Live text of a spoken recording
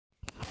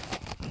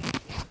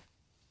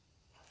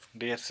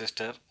Dear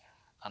sister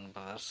and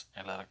brothers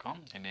எல்லாருக்கும்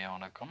இனிய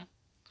வணக்கம்.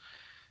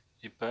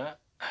 இப்போ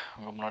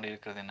உங்கள் முன்னாடி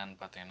இருக்கிறது என்னென்னு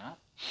பார்த்தீங்கன்னா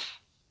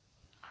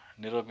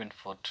நியூரோபியன்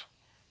ஃபோர்ட்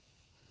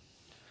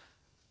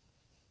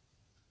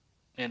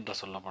என்று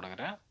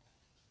சொல்லப்படுகிற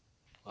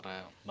ஒரு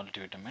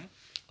மல்டிவிட்டமின்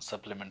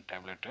சப்ளிமெண்ட்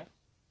டேப்லெட்டு.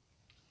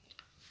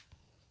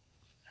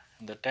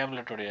 இந்த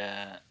டேப்லெட்டுடைய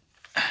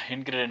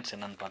இன்க்ரீடியன்ட்ஸ்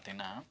என்னென்னு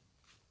பார்த்தீங்கன்னா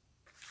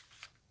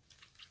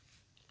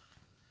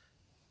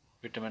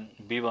vitamin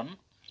B1,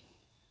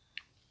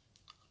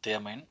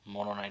 Thiamine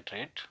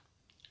mononitrate,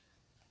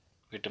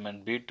 vitamin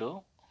B2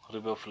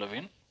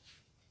 Riboflavin,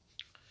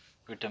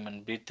 vitamin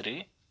B3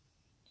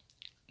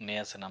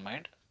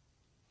 Niacinamide,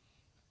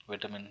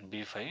 vitamin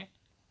B5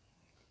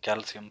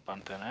 calcium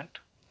Panthonate,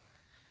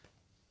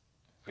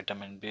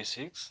 vitamin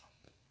B6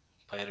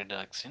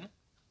 pyridoxine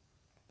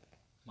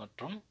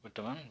மற்றும்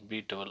vitamin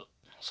B12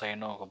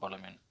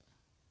 Cyanocobalamin.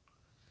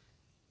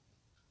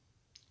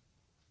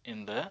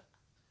 இந்த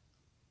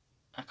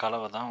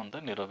கலவை தான்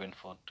நியூரோபியன்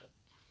ஃபோர்ட்.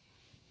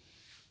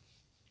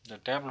 இந்த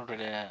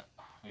டேப்லெட்டுடைய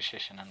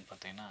விசேஷம் என்னன்னு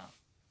பார்த்தீங்கன்னா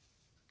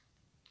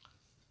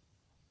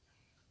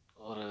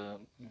ஒரு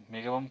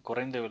மிகவும்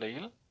குறைந்த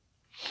விலையில்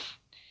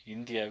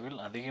இந்தியாவில்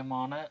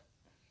அதிகமான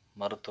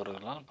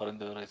மருத்துவர்களால்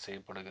பரிந்துரை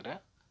செய்யப்படுகிற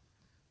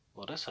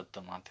ஒரு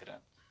சத்து மாத்திரை.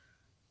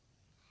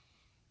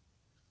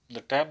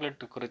 இந்த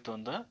டேப்லெட்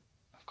குறித்து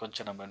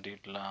கொஞ்சம் நம்ம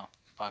டீட்டெயிலாக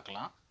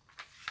பார்க்கலாம்.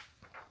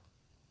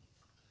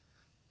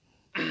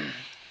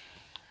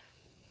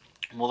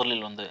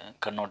 முதலில்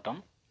கண்ணோட்டம்,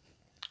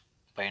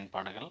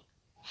 பயன்பாடுகள்,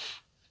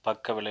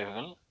 பக்க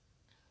விளைவுகள்,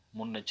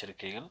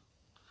 முன்னெச்சரிக்கைகள்,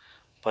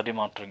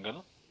 பரிமாற்றங்கள்,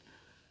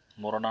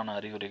 முரணான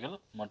அறிகுறிகள்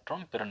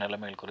மற்றும் பிற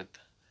நிலைமைகள்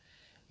குறித்து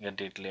இங்கே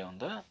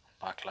டீட்டெயிலே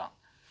பார்க்கலாம்.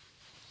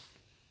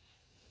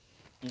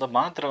 இந்த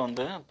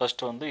மாத்திரை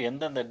ஃபஸ்ட்டு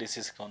எந்தெந்த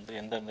டிசீஸ்க்கு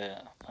எந்தெந்த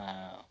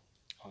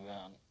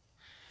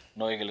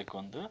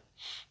நோய்களுக்கு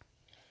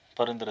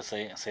பரிந்துரை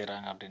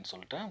செய்கிறாங்க அப்படின்னு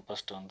சொல்லிட்டு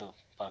ஃபஸ்ட்டு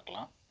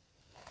பார்க்கலாம்.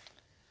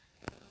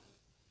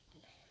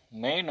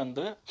 மெயின்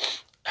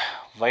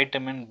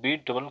வைட்டமின்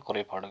B12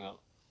 குறைபாடுகள்,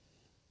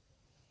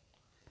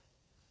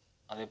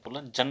 அதே போல்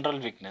ஜென்ரல்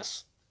வீக்னஸ்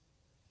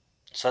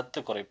சத்து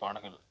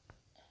குறைபாடுகள்,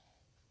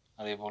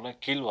 அதே போல்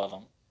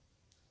கீழ்வாதம்,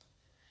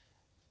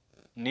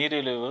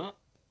 நீரிழிவு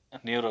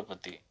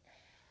நியூரோபதி,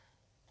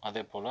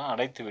 அதே போல்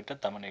அடைத்துவிட்ட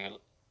தமனிகள்,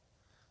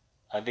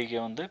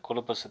 அதிக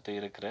கொழுப்பு சத்து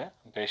இருக்கிற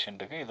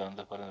பேஷண்ட்டுக்கு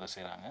இதை பரிந்துரை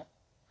செய்கிறாங்க.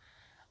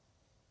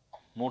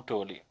 மூட்டு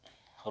வலி,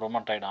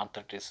 ரொமட்டாய்டு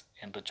ஆர்த்தரைட்டிஸ்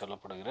என்று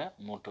சொல்லப்படுகிற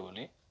மூட்டு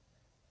வலி,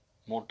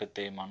 மூட்டு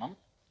தேய்மானம்,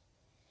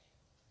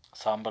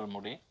 சாம்பல்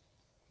முடி,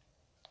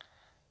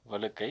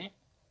 வழுக்கை,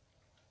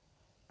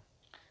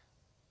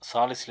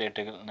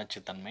 சாலிசிலேட்டுகள்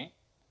நச்சுத்தன்மை,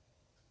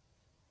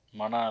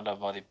 மனநல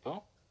பாதிப்பு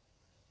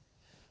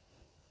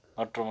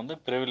மற்றும்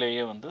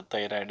பிறவிலேயே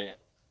தைராய்டு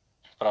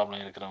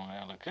ப்ராப்ளம்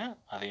இருக்கிறவங்களுக்கு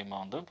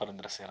அதிகமாக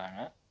பரிந்துரை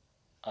செய்கிறாங்க.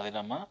 அது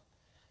இல்லாமல்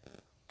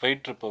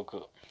வயிற்றுப்போக்கு,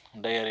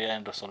 டயரியா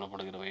என்று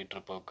சொல்லப்படுகிற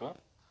வயிற்றுப்போக்கு,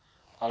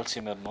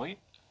 ஆல்சைமர் நோய்,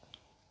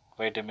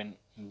 வைட்டமின்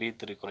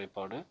B3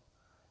 குறைபாடு,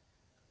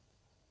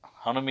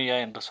 அனுமியா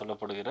என்று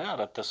சொல்லப்படுகிற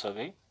இரத்த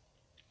சோகை,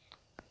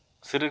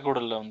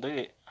 சிறுகுடலில்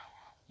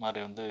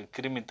மாதிரி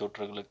கிருமி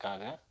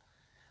தொற்றுகளுக்காக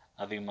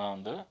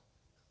அதிகமாக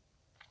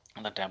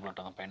அந்த டேப்லெட்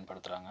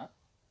பயன்படுத்துகிறாங்க.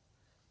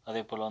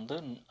 அதே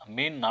போல்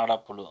மீன்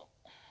நாடாப்புழு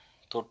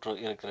தொற்று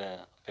இருக்கிற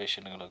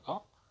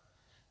பேஷண்ட்டுகளுக்கும்,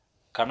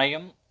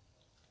 கணையம்,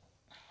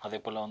 அதே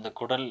போல்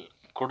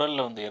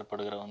குடலில்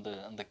ஏற்படுகிற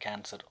அந்த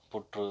கேன்சர்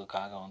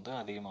புற்றுக்காக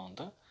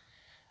அதிகமாக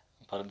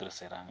பரிந்துரை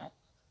செய்கிறாங்க.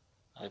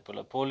 அதே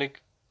போல் போலிக்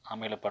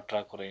அமில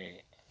பற்றாக்குறை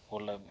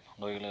உள்ள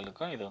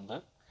நோய்களுக்கும் இது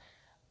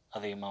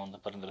அதிகமாக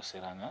பரிந்துரை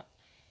செய்கிறாங்க.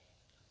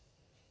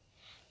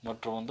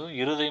 மற்றும்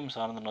இருதயம்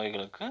சார்ந்த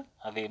நோய்களுக்கு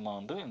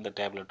அதிகமாக இந்த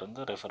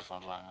டேப்லெட் ரெஃபர்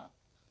பண்ணுறாங்க.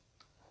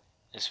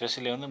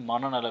 எஸ்பெஷலி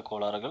மனநல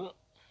கோளாறுகள்,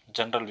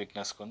 ஜென்ரல்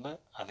வீக்னஸ்க்கு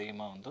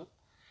அதிகமாக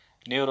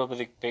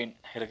நியூரோபதிக் பெயின்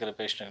இருக்கிற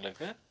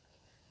பேஷண்ட்டுகளுக்கு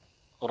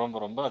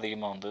ரொம்ப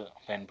அதிகமாக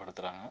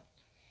பயன்படுத்துகிறாங்க.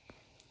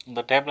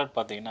 இந்த டேப்லெட்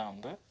பார்த்திங்கன்னா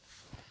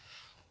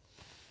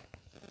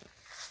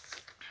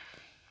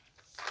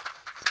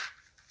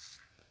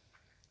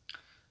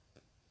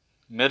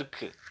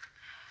மெர்க்கு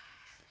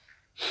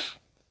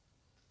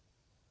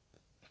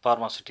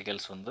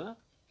ஃபார்மாசூட்டிக்கல்ஸ்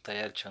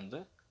தயாரித்து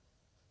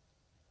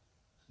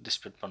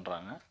டிஸ்ட்ரிபியூட்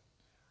பண்ணுறாங்க.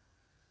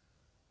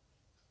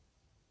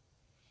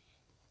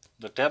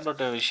 இந்த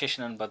டேப்லெட்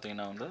விசேஷம்னு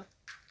பார்த்தீங்கன்னா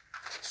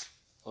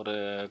ஒரு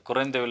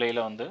குறைந்த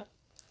விலையில்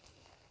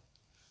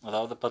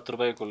அதாவது 10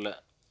 ரூபாய்க்குள்ளே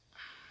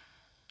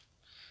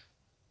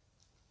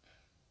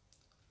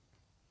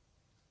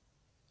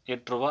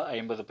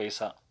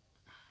 ₹8.50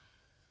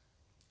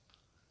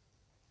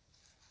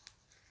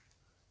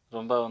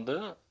 ரொம்ப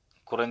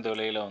குறைந்த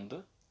விலையில்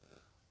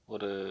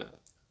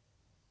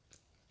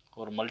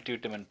ஒரு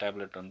மல்டிவிட்டமின்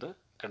டேப்லெட்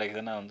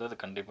கிடைக்குதுன்னா அது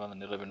கண்டிப்பாக அந்த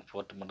நியூரோபியன்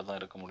ஃபோர்ட் மட்டும் தான்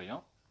இருக்க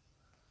முடியும்.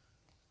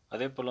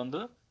 அதே போல்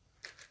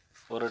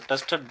ஒரு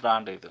டெஸ்டட்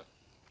பிராண்ட். இது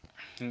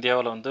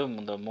இந்தியாவில்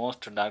இந்த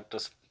மோஸ்ட்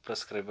டாக்டர்ஸ்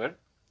ப்ரெஸ்கிரைபட்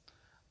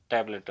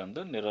டேப்லெட்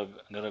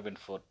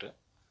நியூரோபியன் ஃபோர்ட்டு.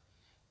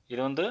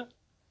 இது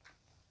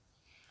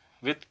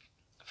with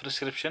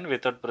ப்ரிஸ்கிரிப்ஷன்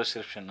வித்தவுட்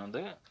ப்ரிஸ்கிரிப்ஷன்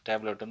வந்து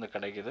டேப்லெட் வந்து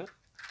கிடைக்குது.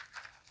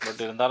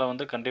 பட் இருந்தாலும்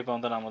வந்து கண்டிப்பாக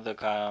வந்து நம்ம வந்து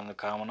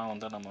காமனாக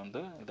வந்து நம்ம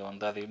வந்து இதை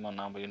வந்து அதிகமாக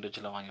நாம்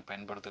இண்டிவிஜுவலாக வாங்கி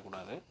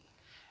பயன்படுத்தக்கூடாது.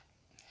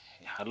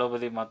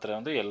 அலோபதி மாத்திரை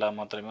வந்து எல்லா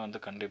மாத்திரையுமே வந்து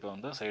கண்டிப்பாக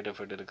வந்து சைடு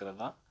எஃபெக்ட் இருக்கிறது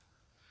தான்.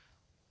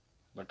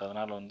 பட்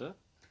அதனால் வந்து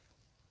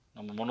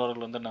நம்ம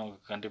முன்னோர்கள் வந்து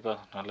நமக்கு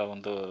கண்டிப்பாக நல்லா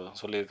வந்து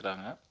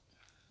சொல்லியிருக்கிறாங்க,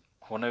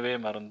 உணவே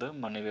மருந்து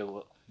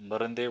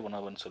மருந்தே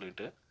உணவுன்னு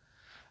சொல்லிட்டு.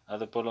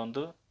 அதுபோல்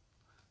வந்து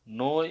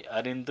நோய்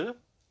அறிந்து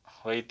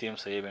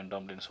வைத்தியம் செய்ய வேண்டும்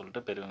அப்படின்னு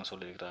சொல்லிட்டு பெரியவங்க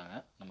சொல்லியிருக்கிறாங்க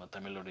நம்ம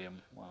தமிழுடைய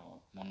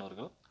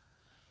முன்னோர்கள்.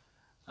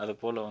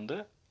 அதுபோல் வந்து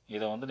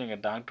இதை வந்து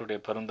நீங்கள் டாக்டருடைய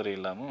பரிந்துரை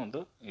இல்லாமல் வந்து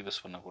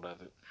யூஸ்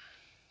பண்ணக்கூடாது.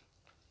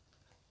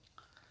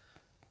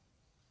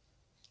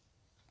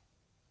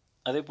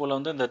 அதே போல்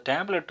வந்து இந்த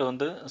டேப்லெட்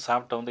வந்து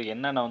சாப்பிட்ட வந்து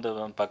என்னென்ன வந்து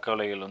பக்க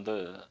விளைவுகள் வந்து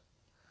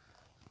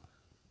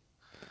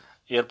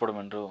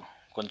ஏற்படும் என்று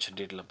கொஞ்சம்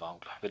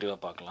டீட்டெயிலாக விரிவாக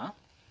பார்க்கலாம்.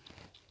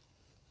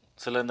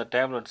 சில இந்த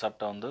டேப்லெட்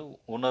சாப்பிட்டா வந்து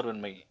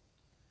உணர்வின்மை,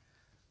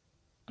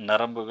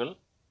 நரம்புகள்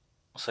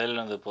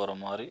செயலிழந்து போகிற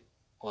மாதிரி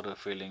ஒரு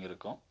ஃபீலிங்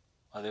இருக்கும்.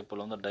 அதே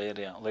போல் வந்து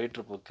டயரியா,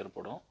 வயிற்றுப்போக்கு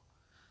ஏற்படும்.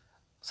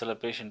 சில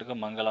பேஷண்ட்டுக்கு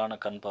மங்கலான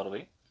கண்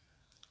பார்வை,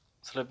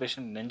 சில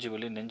பேஷண்ட் நெஞ்சு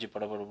வலி, நெஞ்சு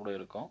படபடப்பட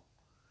இருக்கும்.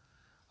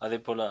 அதே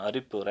போல்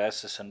அரிப்பு,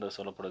 ரேஷஸ் என்று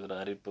சொல்லப்படுகிற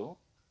அரிப்பு,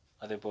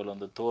 அதே போல்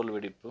வந்து தோல்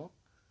வெடிப்பு,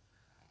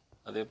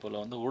 அதே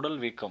போல் வந்து உடல்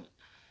வீக்கம்,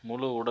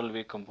 முழு உடல்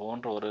வீக்கம்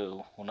போன்ற ஒரு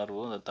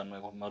உணர்வு அந்த தன்மை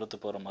மறுத்து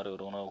போகிற மாதிரி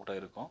ஒரு உணர்வு கூட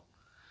இருக்கும்.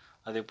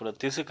 அதே போல்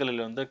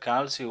திசுக்களில் வந்து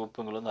கால்சியம்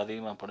உப்புங்கள் வந்து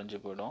அதிகமாக படிஞ்சு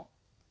போயிடும்.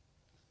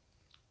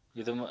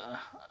 இது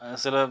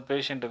சில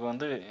பேஷண்ட்டுக்கு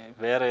வந்து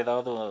வேறு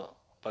ஏதாவது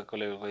பக்க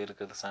விளைவுகள்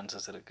இருக்கிறது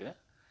சான்சஸ் இருக்குது.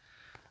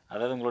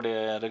 அதாவது உங்களுடைய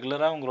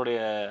ரெகுலராக உங்களுடைய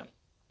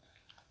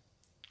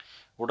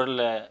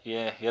உடலில்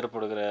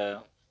ஏற்படுகிற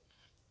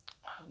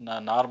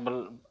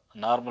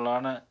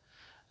நார்மலான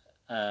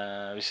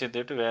விஷயத்தை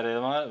விட்டு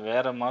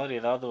வேறு மாதிரி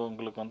ஏதாவது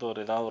உங்களுக்கு வந்து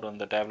ஏதாவது ஒரு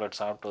அந்த டேப்லெட்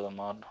சாப்பிட்டு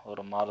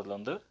ஒரு மாறுதல்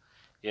வந்து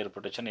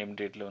ஏற்பட்டுச்சுன்னு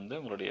இமிடியேட்லி வந்து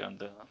உங்களுடைய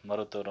வந்து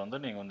மருத்துவர் வந்து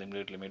நீங்கள் வந்து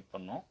இமிடியேட்லி மீட்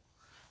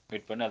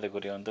பண்ணி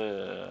அதுக்குரிய வந்து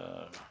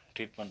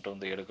ட்ரீட்மெண்ட்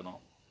வந்து எடுக்கணும்.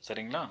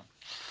 சரிங்களா?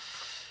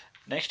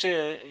 நெக்ஸ்ட்டு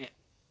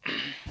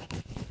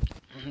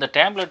இந்த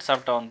டேப்லெட்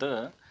சாப்பிட்டா வந்து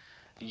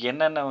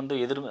என்னென்ன வந்து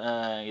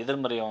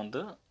எதிர்மறையாக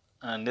வந்து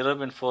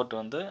நியூரோபியன் ஃபோர்ட்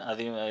வந்து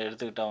அதிகம்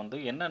எடுத்துக்கிட்டால் வந்து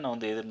என்னென்ன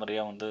வந்து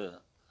எதிர்மறையாக வந்து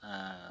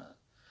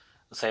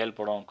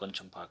செயல்படும்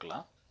கொஞ்சம்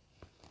பார்க்கலாம்.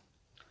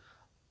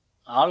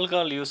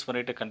 ஆல்கஹால் யூஸ்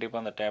பண்ணிவிட்டு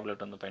கண்டிப்பாக அந்த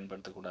டேப்லெட் வந்து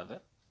பயன்படுத்தக்கூடாது.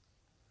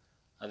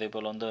 அதே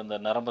போல் வந்து இந்த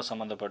நரம்பு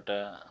சம்மந்தப்பட்ட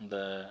அந்த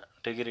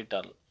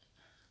டெகிரிட்டால்,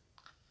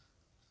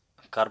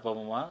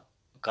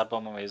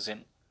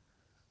 கார்பமமைசின்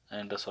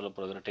என்று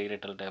சொல்லப்படுகிற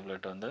டெகிரிட்டால்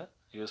டேப்லெட் வந்து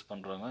யூஸ்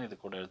பண்ணுறவங்க இது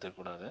கூட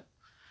எடுத்துக்கூடாது.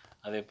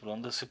 அதே போல்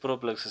வந்து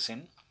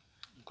சிப்ரோப்ளெக்சிசின்,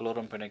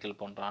 குளோரம்பெனிக்கல்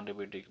போன்ற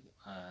ஆன்டிபயோட்டிக்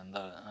இந்த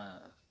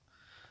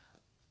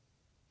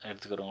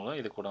எடுத்துக்கிறவங்களும்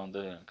இது கூட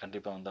வந்து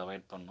கண்டிப்பாக வந்து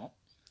அவாய்ட் பண்ணணும்.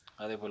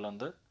 அதே போல்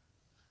வந்து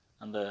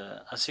அந்த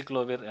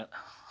அசிக்ளோவிர்,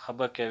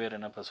 ஹபக்கேவிர்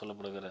என இப்போ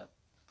சொல்லப்படுகிற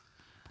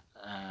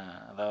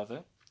அதாவது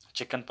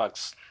சிக்கன்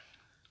பாக்ஸ்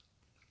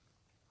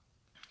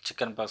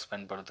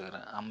பயன்படுத்துகிற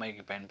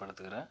அம்மைக்கு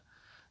பயன்படுத்துகிற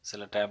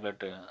சில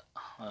டேப்லெட்டு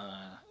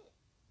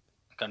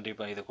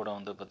கண்டிப்பாக இது கூட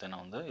வந்து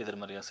பார்த்திங்கன்னா வந்து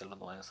எதிர்மறையாக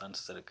செல்வது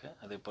சான்சஸ் இருக்குது.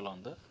 அதே போல்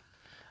வந்து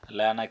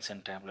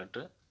லேனாக்சின்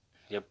டேப்லெட்டு,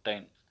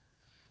 எப்டைன்,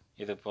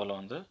 இது போல்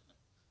வந்து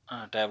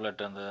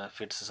டேப்லெட் அந்த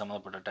ஃபிட்ஸ்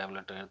சம்மந்தப்பட்ட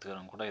டேப்லெட்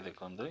எடுத்துக்கிறவங்க கூட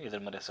இதுக்கு வந்து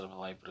எதிர்மறையாக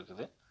செல்ல வாய்ப்பு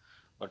இருக்குது.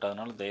 பட்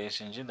அதனால் தயவு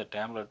செஞ்சு இந்த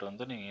டேப்லெட்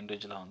வந்து நீங்கள்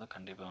இண்டிவிஜுவலாக வந்து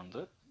கண்டிப்பாக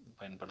வந்து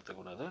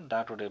பயன்படுத்தக்கூடாது.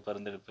 டாக்டருடைய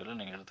பரிந்துரைப்பில்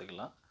நீங்கள்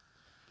எடுத்துக்கலாம்.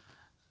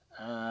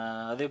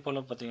 அதே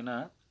போல் பார்த்திங்கன்னா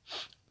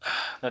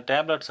இந்த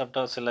டேப்லெட்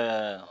சாப்பிட்டா சில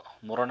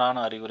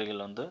முரணான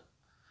அறிகுறிகள் வந்து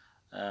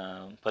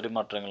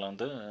பரிமாற்றங்கள்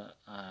வந்து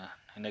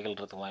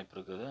நிகழ்கிறதுக்கு வாய்ப்பு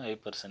இருக்குது.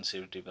 ஹைப்பர்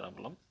சென்சிட்டிவிட்டி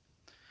ப்ராப்ளம்,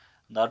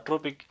 இந்த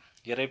அட்ரோபிக்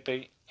இரைப்பை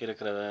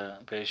இருக்கிற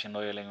பேஷண்ட்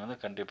நோயாளிங்க வந்து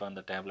கண்டிப்பாக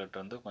அந்த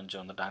டேப்லெட் வந்து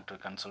கொஞ்சம் வந்து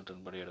டாக்டர்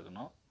கன்சல்டன் படி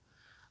எடுக்கணும்.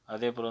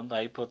 அதே போல் வந்து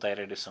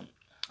ஹைப்போதைராய்டிசம்,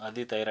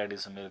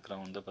 தைராய்டிசம்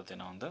இருக்கிறவங்க வந்து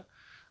பார்த்திங்கன்னா வந்து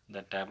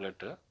இந்த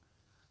டேப்லெட்டு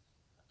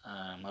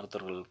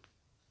மருத்துவர்கள்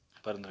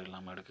பரிந்துரை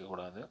இல்லாமல்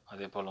எடுக்கக்கூடாது.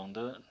 அதே போல்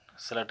வந்து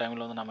சில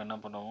டைமில் வந்து நம்ம என்ன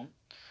பண்ணுவோம்,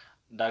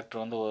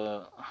 டாக்டர் வந்து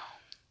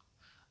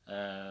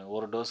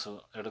ஒரு டோஸ்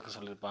எடுக்க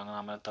சொல்லியிருப்பாங்க.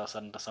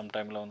 நம்ம சம்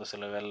டைமில் வந்து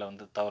சில வேலையில்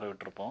வந்து தவற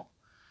விட்டுருப்போம்.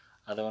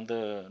 அதை வந்து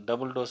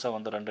டபுள் டோஸாக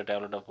வந்து 2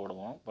 டேப்லெட்டாக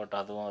போடுவோம். பட்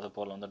அது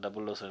போல் வந்து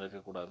டபுள் டோஸ்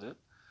எடுக்கக்கூடாது.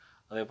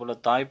 அதே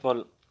போல்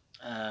தாய்ப்பால்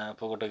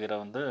புகட்டுகிற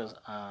வந்து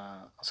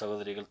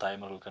சகோதரிகள்,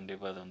 தாய்மார்கள்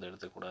கண்டிப்பாக அதை வந்து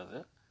எடுத்துக்கூடாது.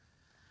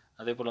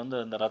 அதே போல் வந்து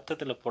இந்த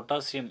ரத்தத்தில்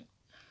பொட்டாசியம்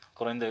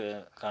குறைந்து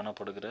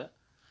காணப்படுகிற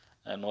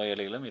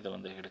நோயாளிகளும் இதை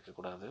வந்து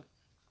எடுக்கக்கூடாது.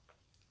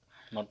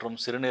 மற்றும்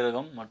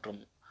சிறுநீரகம் மற்றும்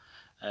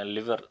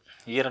லிவர்,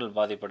 ஈரல்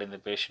பாதிப்படைந்த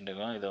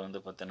பேஷண்ட்டுகளும் இதை வந்து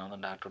பார்த்திங்கன்னா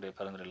வந்து டாக்டருடைய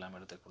பரிந்துரை இல்லாமல்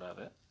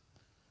எடுத்துக்கூடாது.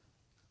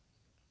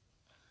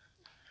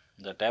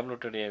 இந்த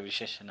டேப்லெட்டுடைய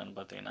விசேஷம் என்னென்னு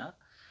பார்த்தீங்கன்னா,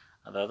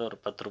 அதாவது ஒரு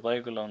 10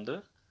 ரூபாய்க்குள்ளே வந்து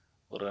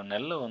ஒரு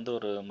நல்ல வந்து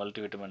ஒரு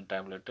மல்டிவிட்டமின்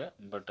டேப்லெட்டு.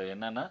 பட்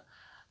என்னென்னா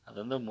அது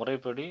வந்து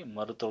முறைப்படி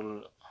மருத்துவ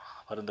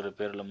பரிந்துரை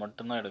பேரில்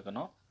மட்டும்தான்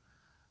எடுக்கணும்.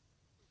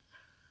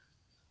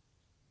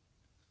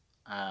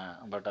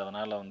 பட்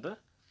அதனால் வந்து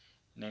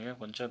நீங்கள்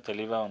கொஞ்சம்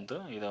தெளிவாக வந்து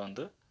இதை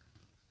வந்து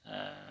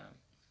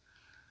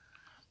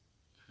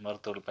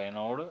மருத்துவ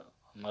பயனோடு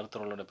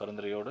மருத்துவர்களுடைய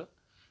பரிந்துரையோடு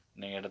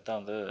நீங்கள் எடுத்தால்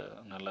வந்து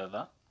நல்லது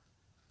தான்.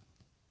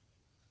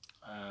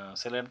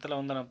 சில இடத்துல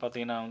வந்து நான்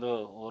பார்த்தீங்கன்னா வந்து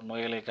ஒரு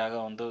நோயாளிக்காக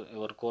வந்து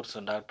ஒரு கோர்ஸ்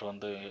டாக்டர்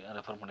வந்து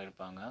ரெஃபர்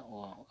பண்ணியிருப்பாங்க.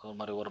 ஒரு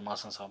மாதிரி 1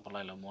 மாதம்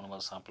சாப்பிட்லாம், இல்லை 3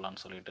 மாதம்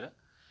சாப்பிட்லான்னு சொல்லிட்டு.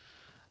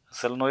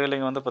 சில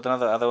நோயாளிங்க வந்து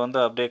பார்த்தீங்கன்னா அதை வந்து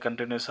அப்படியே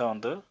கண்டினியூஸாக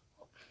வந்து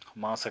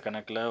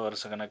மாதக்கணக்கில்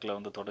வருஷக்கணக்கில்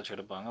வந்து தொடச்சி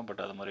எடுப்பாங்க.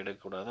 பட் அது மாதிரி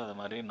எடுக்கக்கூடாது. அது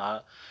மாதிரி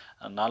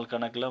நாள்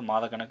கணக்கில்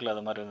மாத கணக்கில்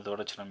அது மாதிரி வந்து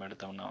தொடச்சி நம்ம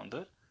எடுத்தோம்னா வந்து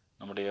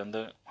நம்முடைய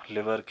வந்து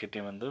லிவர்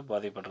கிட்னி வந்து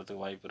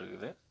பாதிப்படுறதுக்கு வாய்ப்பு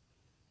இருக்குது.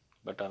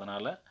 பட்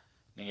அதனால்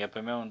நீங்கள்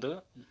எப்போயுமே வந்து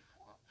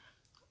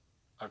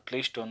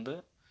அட்லீஸ்ட் வந்து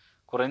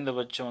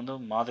குறைந்தபட்சம் வந்து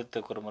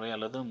மாதத்துக்கு ஒரு முறை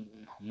அல்லது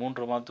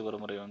 3 மாதத்துக்கு ஒரு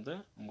முறை வந்து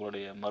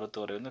உங்களுடைய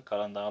மருத்துவரை வந்து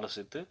கலந்து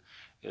ஆலோசித்து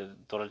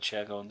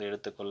தொடர்ச்சியாக வந்து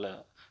எடுத்துக்கொள்ள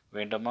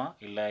வேண்டுமா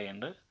இல்லை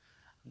என்று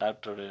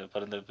டாக்டருடைய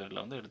பரிந்துரை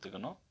பேரில் வந்து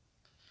எடுத்துக்கணும்.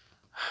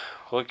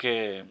 ஓகே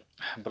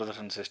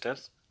பிரதர்ஸ் அண்ட்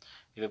சிஸ்டர்ஸ்,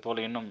 இது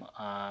போல் இன்னும்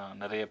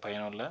நிறைய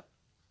பயனுள்ள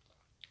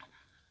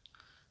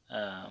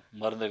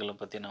மருந்துகளை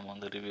பற்றி நம்ம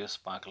வந்து ரிவ்யூஸ்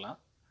பார்க்கலாம்.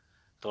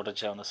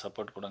 தொடர்ச்சியாக வந்து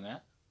சப்போர்ட் கொடுங்க,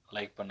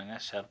 லைக்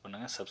பண்ணுங்கள், ஷேர்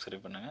பண்ணுங்கள்,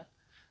 சப்ஸ்கிரைப் பண்ணுங்கள்.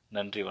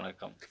 நன்றி,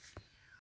 வணக்கம்.